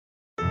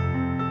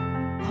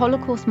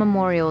Holocaust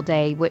Memorial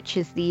Day, which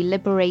is the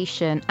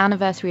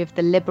anniversary of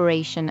the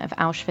liberation of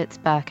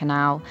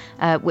Auschwitz-Birkenau,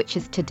 which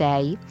is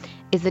today,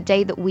 is a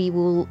day that we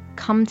will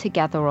come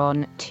together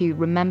on to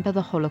remember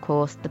the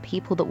Holocaust, the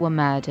people that were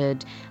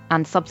murdered,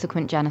 and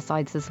subsequent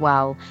genocides as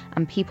well.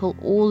 And people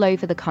all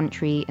over the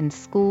country, in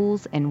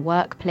schools, in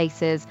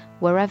workplaces,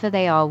 wherever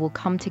they are, will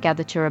come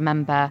together to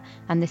remember.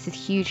 And this is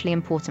hugely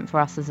important for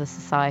us as a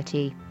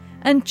society.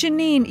 And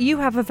Janine, you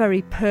have a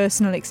very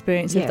personal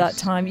experience of that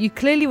time. You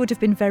clearly would have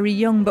been very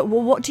young, but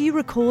what do you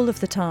recall of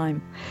the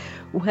time?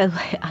 Well,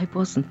 I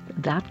wasn't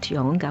that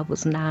young. I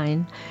was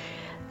 9.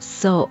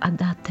 So at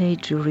that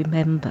age, you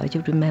remember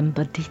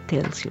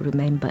details, you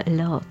remember a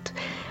lot.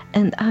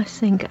 And I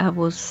think I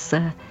was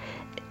a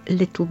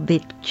little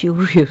bit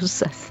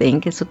curious, I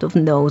think, a sort of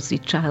nosy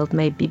child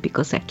maybe,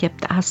 because I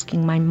kept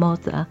asking my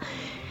mother,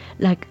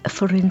 like,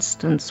 for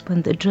instance,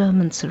 when the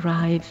Germans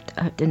arrived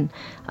in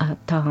our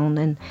town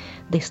and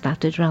they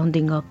started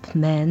rounding up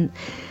men,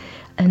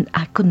 and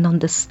I couldn't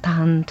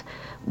understand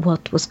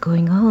what was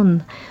going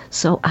on.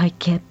 So I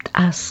kept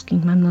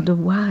asking my mother,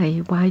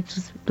 why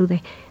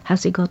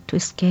has he got to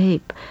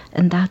escape?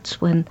 And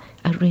that's when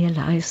I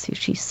realized,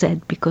 she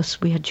said,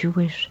 because we are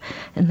Jewish.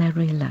 And I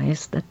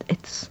realized that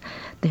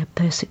they're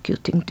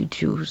persecuting the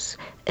Jews.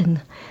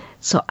 And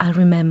so I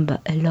remember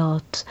a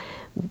lot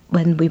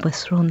when we were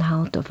thrown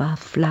out of our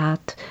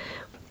flat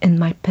and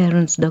my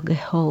parents dug a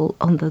hole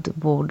under the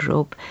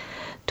wardrobe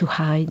to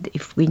hide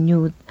if we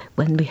knew,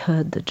 when we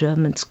heard the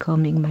Germans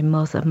coming, my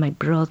mother, my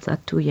brother,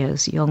 2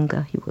 years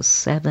younger, he was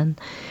 7,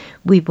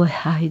 we were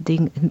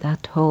hiding in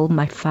that hole.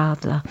 My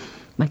father,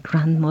 my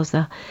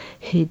grandmother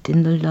hid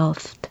in the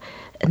loft,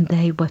 and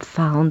they were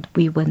found.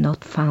 We were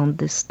not found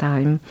this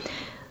time.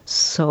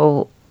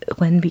 So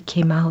when we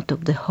came out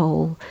of the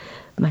hole,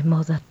 my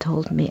mother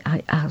told me,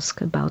 I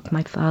asked about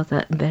my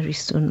father, and very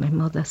soon my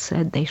mother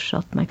said they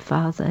shot my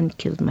father and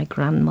killed my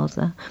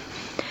grandmother.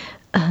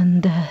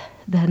 And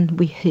then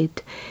we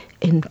hid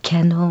in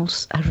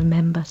kennels. I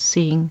remember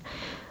seeing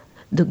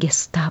the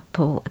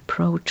Gestapo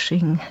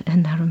approaching,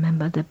 and I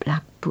remember the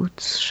black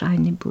boots,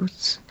 shiny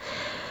boots.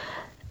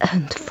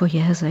 And for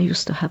years I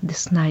used to have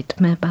this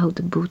nightmare about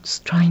the boots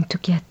trying to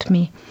get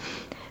me.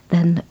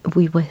 Then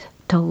we were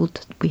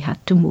told we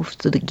had to move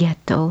to the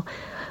ghetto.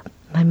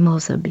 My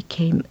mother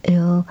became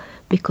ill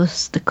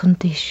because the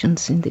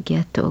conditions in the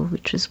ghetto,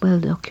 which is well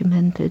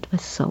documented, were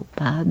so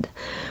bad.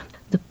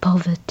 The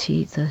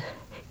poverty, the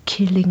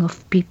killing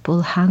of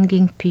people,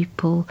 hanging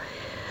people,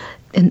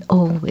 and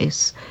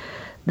always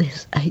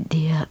this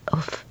idea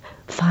of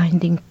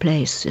finding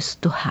places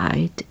to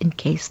hide in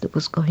case there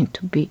was going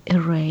to be a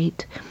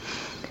raid.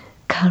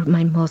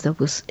 My mother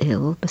was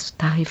ill with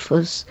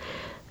typhus,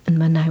 and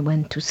when I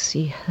went to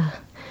see her,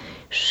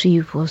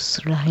 she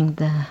was lying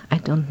there. I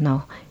don't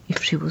know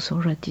if she was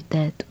already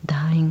dead or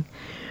dying.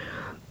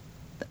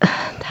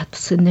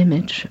 That's an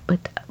image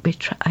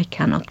which I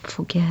cannot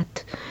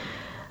forget.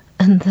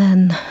 And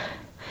then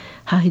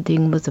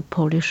hiding with a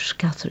Polish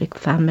Catholic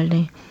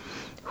family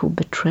who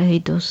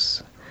betrayed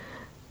us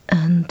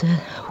and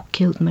who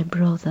killed my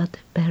brother.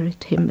 They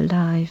buried him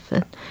alive,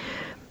 and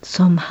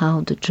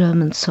somehow the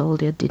German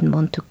soldier didn't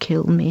want to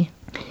kill me.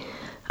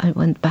 I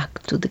went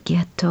back to the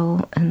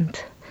ghetto,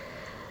 and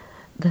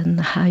then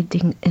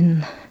hiding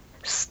in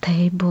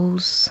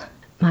stables.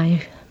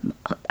 My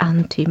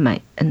auntie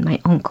and my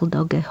uncle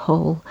dug a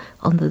hole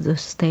under the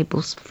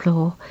stables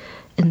floor,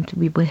 and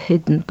we were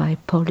hidden by a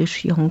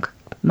Polish young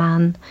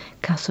man,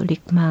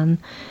 Catholic man.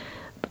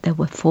 There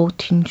were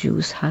 14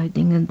 Jews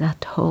hiding in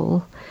that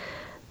hole.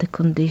 The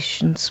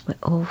conditions were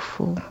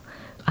awful.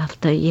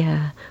 After a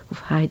year of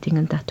hiding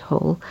in that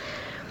hole,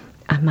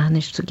 I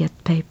managed to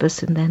get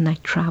papers, and then I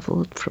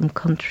traveled from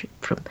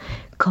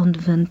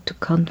convent to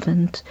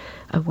convent.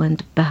 I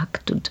went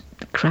back to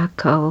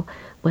Krakow,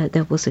 where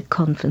there was a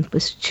convent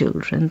with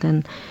children,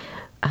 and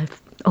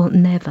I've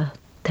never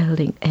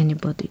telling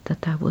anybody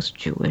that I was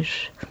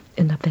Jewish.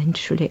 And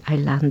eventually I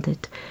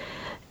landed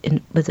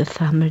with a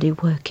family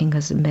working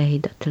as a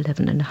maid at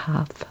 11 and a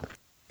half.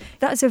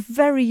 That's a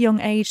very young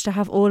age to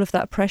have all of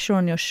that pressure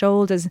on your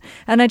shoulders.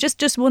 And I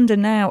just wonder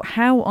now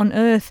how on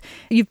earth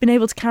you've been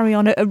able to carry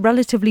on a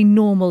relatively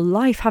normal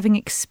life, having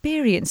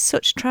experienced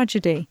such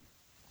tragedy.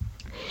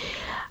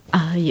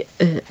 I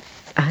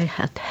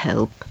had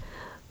help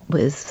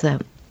with a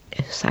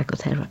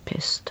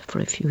psychotherapist for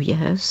a few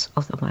years.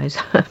 Otherwise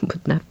I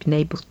wouldn't have been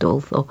able to,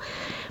 although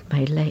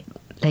my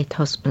late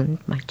husband,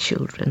 my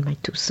children, my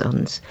 2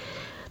 sons,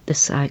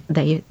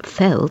 they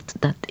felt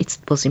that it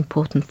was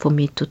important for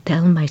me to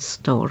tell my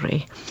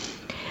story,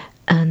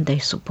 and they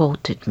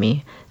supported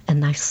me.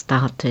 And I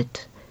started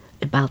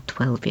about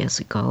 12 years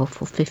ago.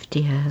 For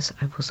 50 years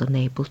I was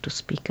unable to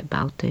speak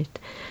about it.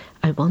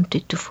 I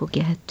wanted to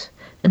forget,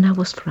 and I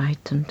was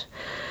frightened.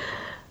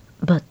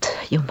 But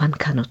one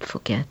cannot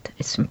forget.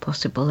 It's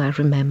impossible. I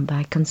remember,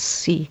 I can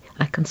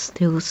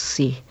still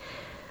see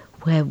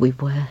where we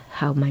were,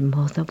 how my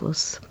mother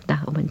was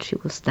when she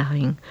was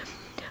dying.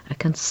 I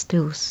can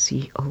still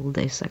see all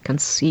this. I can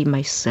see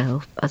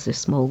myself as a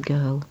small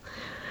girl.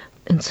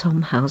 And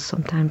somehow,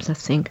 sometimes I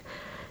think,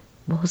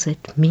 was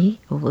it me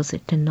or was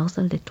it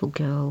another little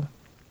girl?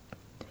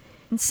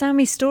 And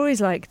Sammy, stories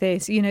like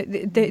this,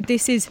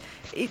 this is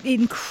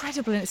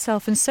incredible in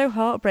itself and so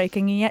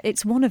heartbreaking, and yet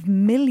it's one of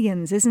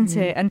millions, isn't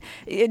it? And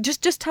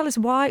just tell us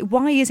why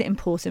is it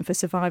important for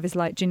survivors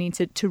like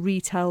Janine to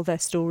retell their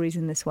stories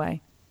in this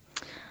way?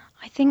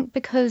 I think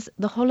because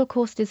the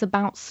Holocaust is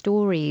about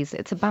stories,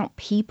 it's about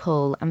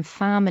people and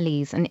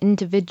families and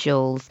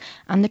individuals.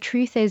 And the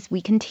truth is,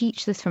 we can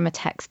teach this from a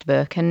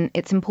textbook, and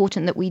it's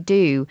important that we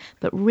do.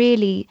 But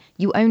really,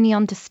 you only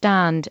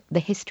understand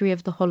the history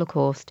of the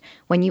Holocaust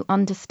when you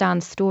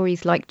understand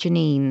stories like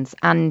Janine's.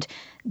 And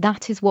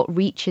that is what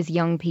reaches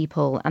young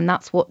people, and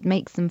that's what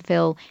makes them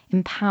feel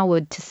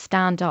empowered to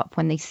stand up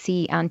when they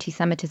see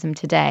anti-Semitism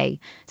today.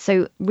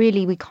 So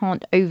really, we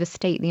can't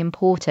overstate the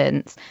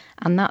importance,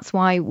 and that's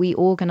why we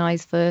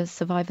organise for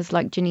survivors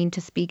like Janine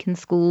to speak in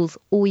schools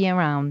all year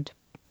round.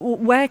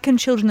 Where can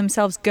children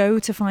themselves go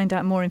to find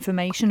out more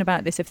information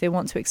about this if they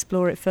want to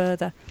explore it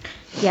further?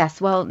 Yes,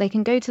 well, they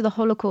can go to the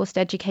Holocaust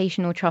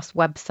Educational Trust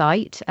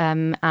website,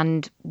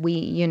 and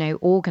we,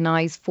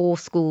 organise 4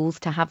 schools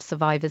to have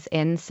survivors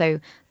in. So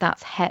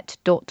that's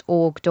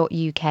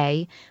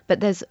het.org.uk. But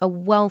there's a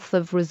wealth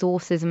of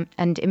resources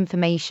and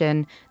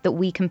information that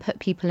we can put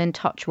people in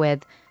touch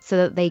with so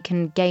that they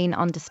can gain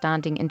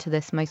understanding into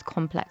this most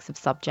complex of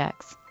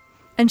subjects.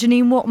 And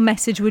Janine, what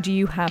message would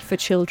you have for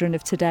children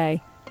of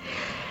today?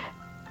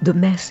 The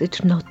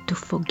message not to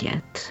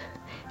forget.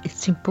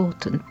 It's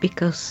important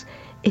because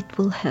it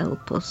will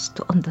help us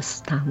to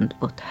understand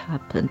what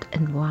happened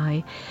and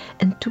why,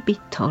 and to be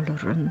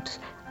tolerant.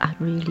 I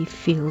really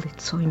feel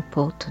it's so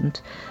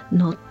important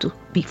not to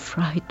be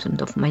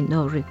frightened of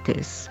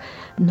minorities,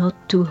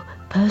 not to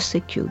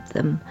persecute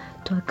them,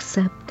 to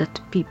accept that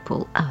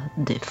people are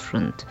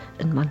different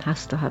and one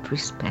has to have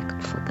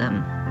respect for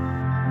them.